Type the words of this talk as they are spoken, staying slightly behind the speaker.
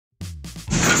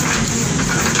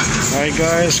Hi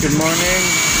guys, good morning.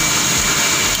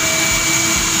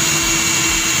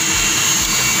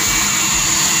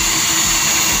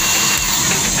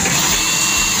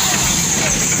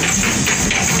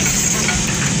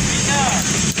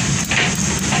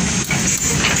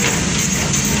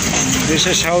 This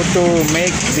is how to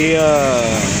make the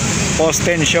post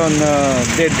tension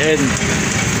dead end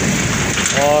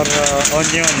or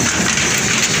onion.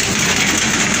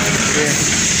 Okay.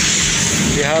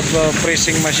 We have a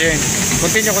pressing machine.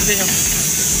 Continue,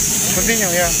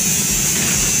 yeah.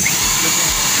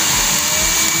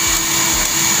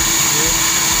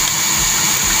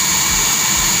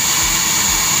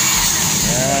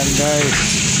 Yan guys,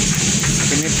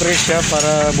 pinipress siya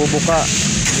para bubuka.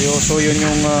 So yun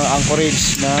yung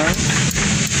anchorage na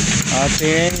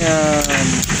ating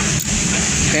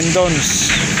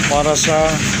tendons para sa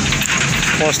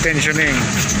post tensioning.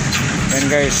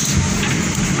 Yan guys.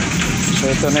 So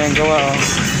ito na yung gawa, oh.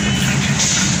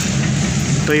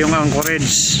 Ito yung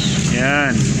anchorage.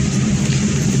 Yan.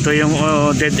 Ito yung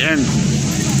dead end.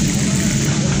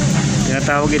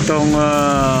 Tinatawag itong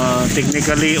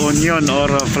technically onion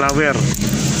or flower.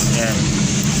 Yan.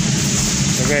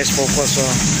 So guys, focus,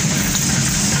 oh.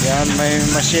 Yan, may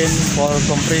machine for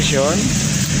compression.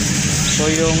 So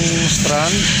yung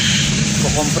strand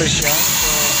ko-compress yan.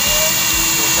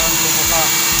 So saan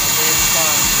bumuka?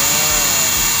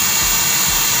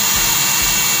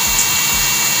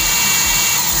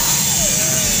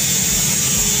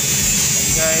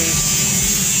 Guys,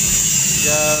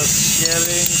 just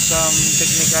sharing some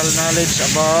technical knowledge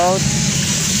about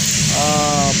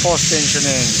post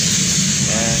tensioning.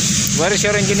 Where is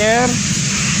your engineer?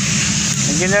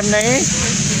 Engineer na eh.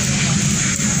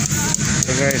 So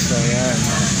guys, so yan.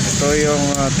 Ito yung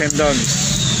tendons.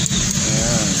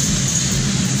 Ayan.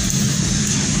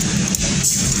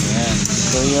 Ayan.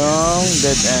 Ito yung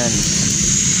dead end.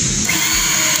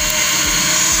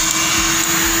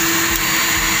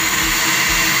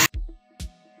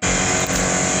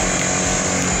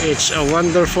 It's a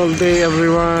wonderful day,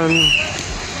 everyone.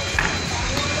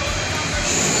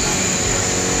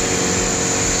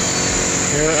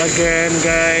 Here again,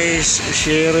 guys,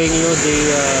 sharing you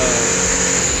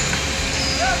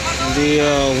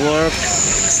the work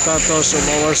status of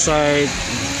our site.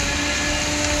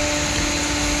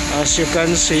 As you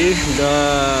can see, the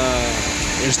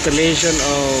installation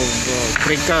of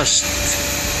precast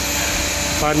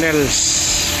panels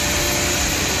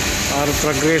are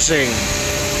progressing.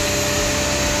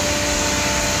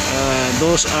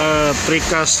 Those are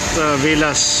precast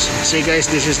villas. See guys,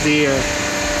 this is the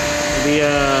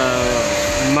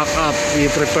mock-up we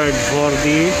prepared for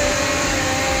the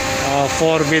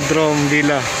 4-bedroom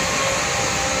villa.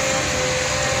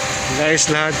 Guys,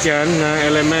 lahat yan na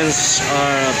elements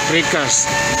are precast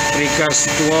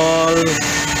wall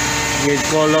with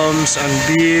columns and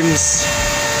beams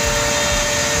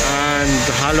and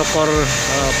hollow core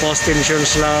post tension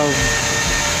slab.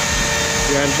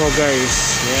 Yan po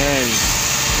guys, yan.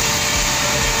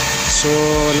 So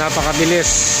napakabilis.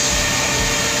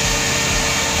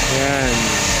 Yan.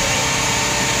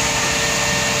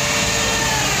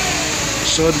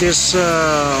 So this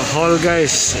hall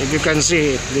guys, if you can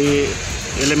see, the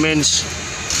elements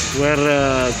were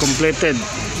completed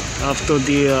up to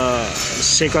the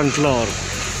second floor.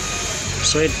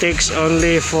 So it takes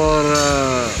only for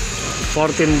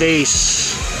 14 days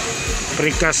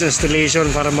precast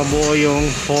installation para mabuo yung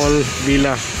whole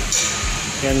villa.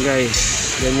 Yan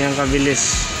guys, ganyan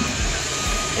kabilis.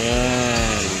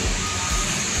 Yan.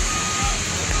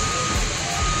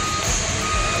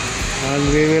 And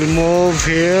we will move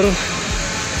here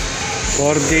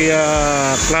for the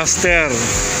cluster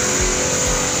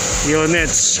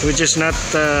units, which is not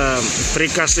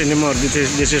precast anymore.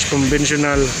 This is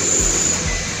conventional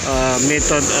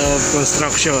method of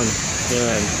construction.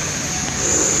 Yan.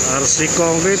 RC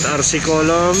concrete, RC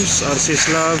columns, RC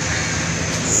slab,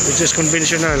 which is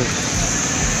conventional,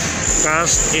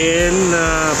 cast in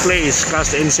place,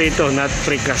 cast in situ, not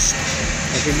precast.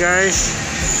 Okay guys,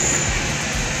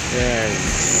 yan.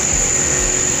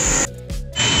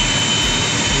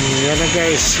 Yan na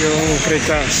guys yung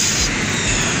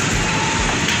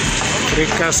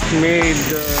precast made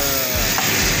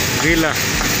villa,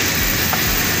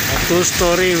 a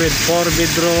 2-story with 4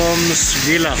 bedrooms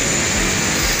villa.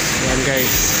 Yan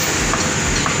guys,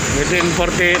 within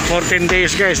 14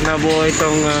 days guys nabuo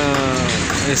itong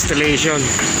installation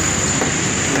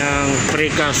ng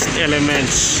precast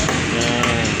elements.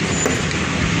 Yan.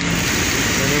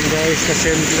 Ganun guys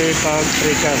kasimple pag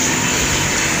precast.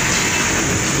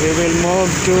 We will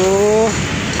move to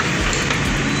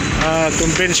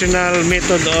conventional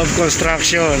method of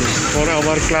construction for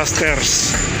our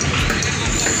clusters.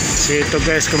 So ito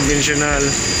guys, conventional.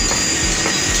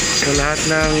 So lahat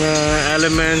ng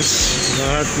elements,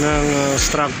 lahat ng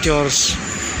structures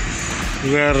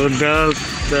were built,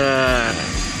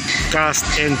 cast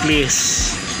and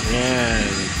placed. Yan.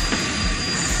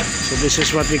 So this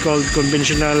is what we call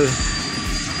conventional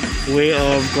way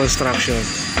of construction.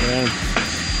 Yan.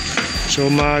 So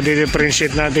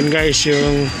ma-differentiate natin guys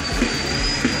yung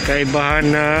kaibahan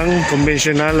ng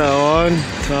conventional on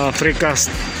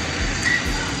precast.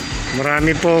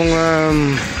 Marami pong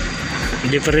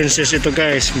differences ito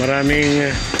guys.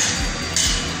 Maraming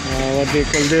what do you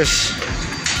call this?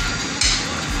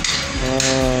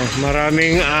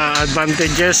 Maraming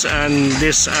advantages and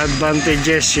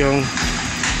disadvantages yung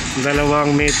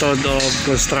dalawang method of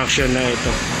construction na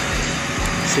ito.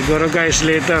 Siguro guys,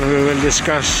 later we will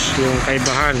discuss yung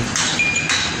kaibahan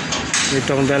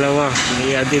nitong dalawa.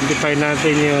 I-identify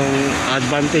natin yung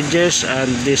advantages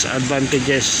and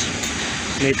disadvantages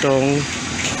nitong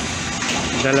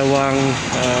dalawang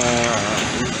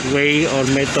way or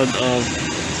method of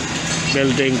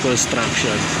building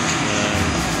construction.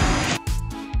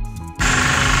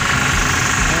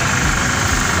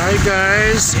 Hi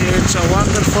guys, it's a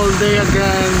wonderful day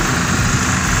again.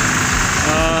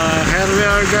 Here we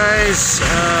are guys,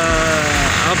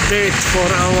 update for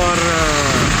our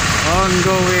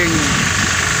ongoing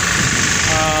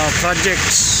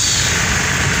projects,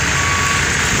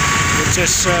 which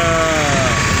is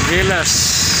villas.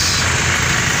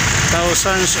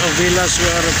 Thousands of villas we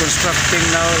are constructing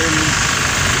now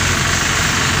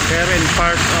here in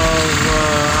part of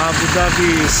Abu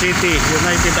Dhabi City,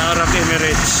 United Arab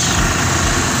Emirates.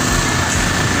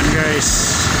 And guys,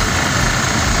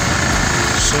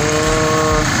 so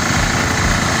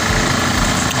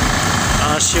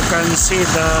as you can see,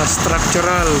 the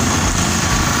structural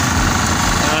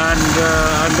and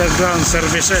underground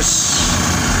services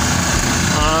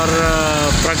are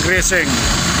progressing.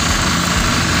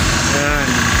 Yan.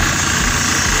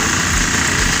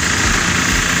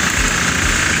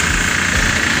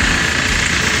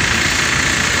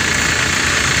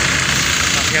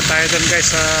 Akyat tayo dun guys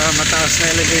sa mataas na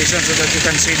elevation so that you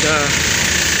can see the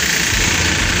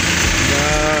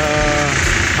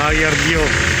higher view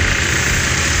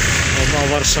of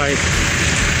our site.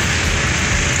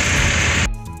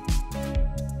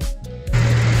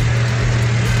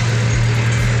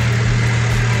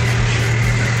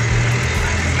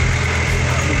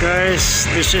 Guys,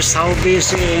 this is how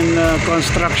busy in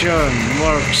construction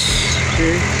works.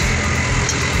 See?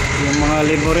 Yung mga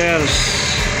laborers.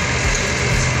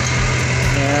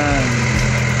 Ayan.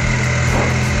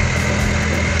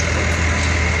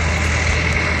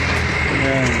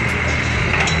 Ayan.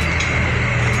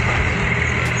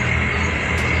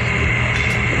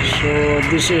 So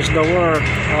this is the work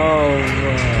of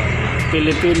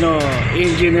Filipino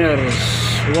engineers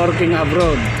working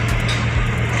abroad,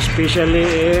 especially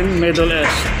in Middle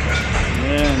East.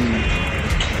 Ayan.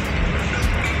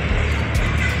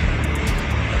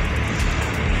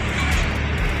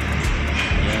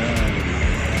 Ayan.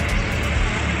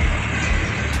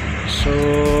 So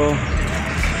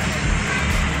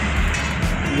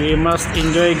we must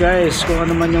enjoy guys kung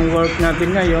ano man yung work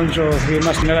natin ngayon, so we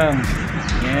must na lang.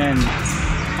 Ayan.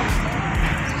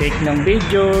 Take ng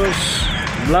videos,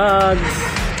 vlogs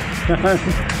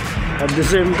at the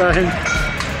same time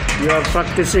you are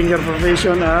practicing your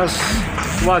profession as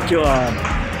what you are.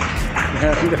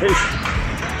 Yeah, guys.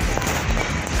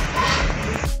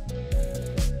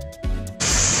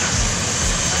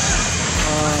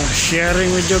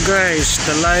 Sharing with you guys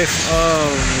the life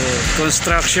of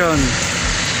construction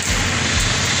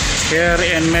here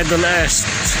in Middle East,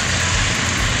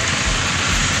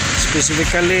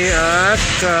 specifically at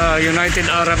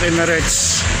United Arab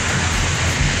Emirates.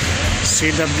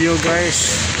 See the view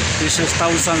guys. This is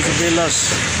thousands of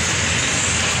villas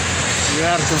we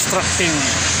are constructing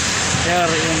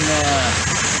here in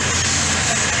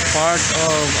part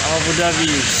of Abu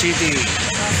Dhabi City.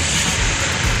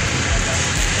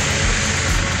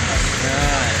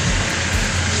 Yeah.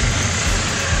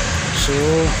 So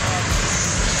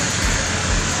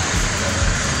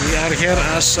we are here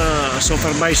as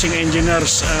supervising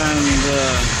engineers and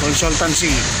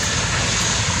consultancy.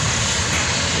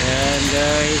 And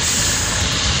guys,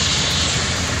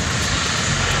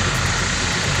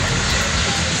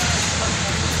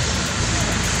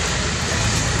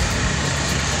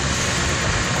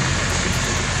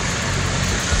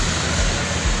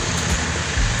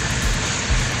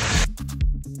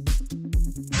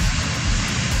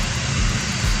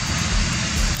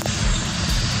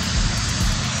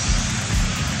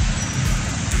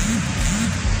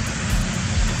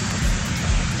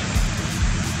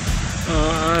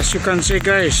 as you can see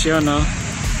guys, yun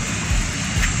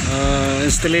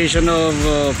installation of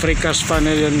precast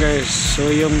panel yun guys.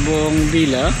 So yung buong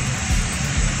villa,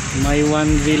 may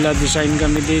one villa design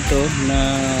kami dito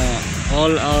na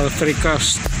all are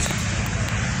precast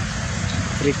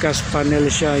panel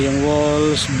siya, yung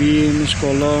walls, beams,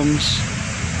 columns,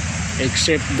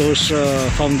 except those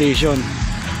foundation.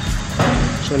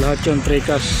 So lahat yun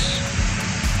precast.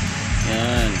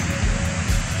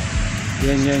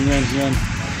 Yan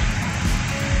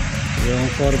yung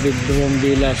 4 bedroom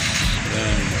villas.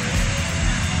 Yan.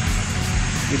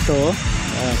 Ito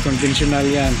conventional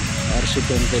yan, RC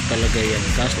concrete talaga yan,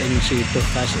 cast in situ,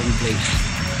 cast in place.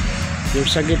 Yung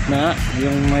sa gitna,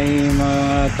 yung may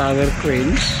mga tower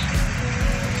cranes,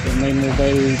 yung may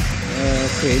mobile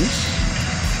cranes,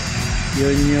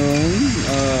 yun yung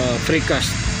precast.